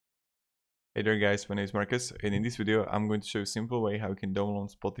Hey there guys, my name is Marcus, and in this video I'm going to show you a simple way how you can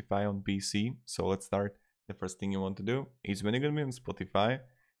download Spotify on PC. So let's start. The first thing you want to do is when you're going to be on Spotify,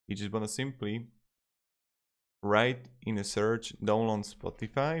 you just want to simply write in a search download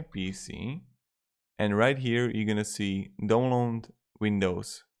Spotify PC, and right here you're going to see download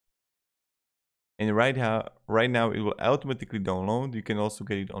Windows. And right now it will automatically download. You can also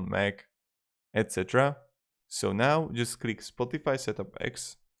get it on Mac, etc. So now just click Spotify Setup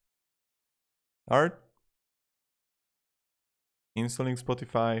X. Start installing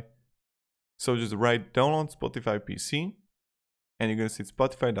Spotify. So just write download Spotify PC, and you're going to see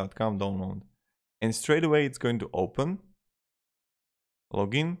spotify.com download. And straight away it's going to open.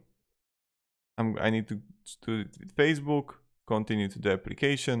 Login. I need to do it with Facebook. Continue to the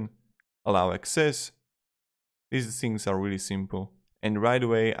application. Allow access. These things are really simple. And right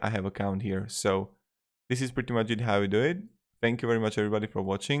away I have account here. So this is pretty much it how you do it. Thank you very much everybody for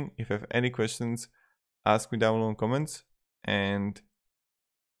watching. If you have any questions, ask me down below in comments. And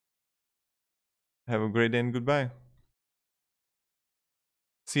have a great day and goodbye.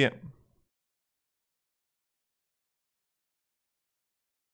 See ya.